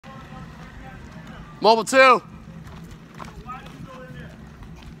Mobile 2.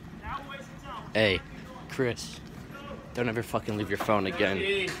 Hey, Chris. Don't ever fucking leave your phone again.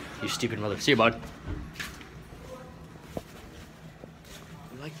 You stupid mother. See you, bud.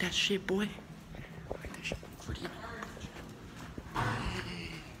 You like that shit, boy? You like that shit?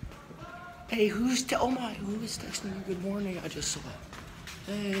 Hey, who is texting you good morning? I just saw it.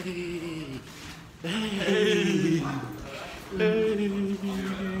 Hey. Hey. Hey.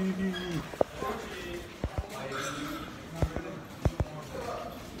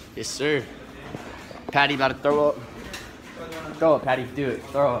 Yes, sir. Paddy about to throw up. Throw up, Paddy. Do it.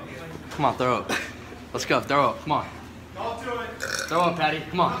 Throw up. Come on, throw up. Let's go. Throw up. Come on. Don't do it. Throw up, Paddy.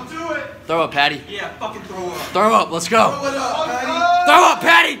 Come on. Don't do it. Throw up, Paddy. Yeah, fucking throw up. Throw up. Let's go. Throw it up, Paddy. Throw up,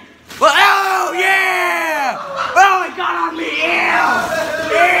 Paddy. Oh, yeah. Oh, it got on me. Ew.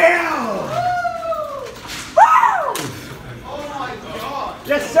 Ew. Woo. Oh my god.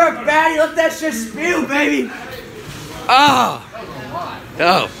 Yes, sir, Paddy. Let that shit spew, baby. Oh.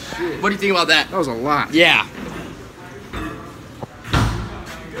 Oh. What do you think about that? That was a lot. Yeah.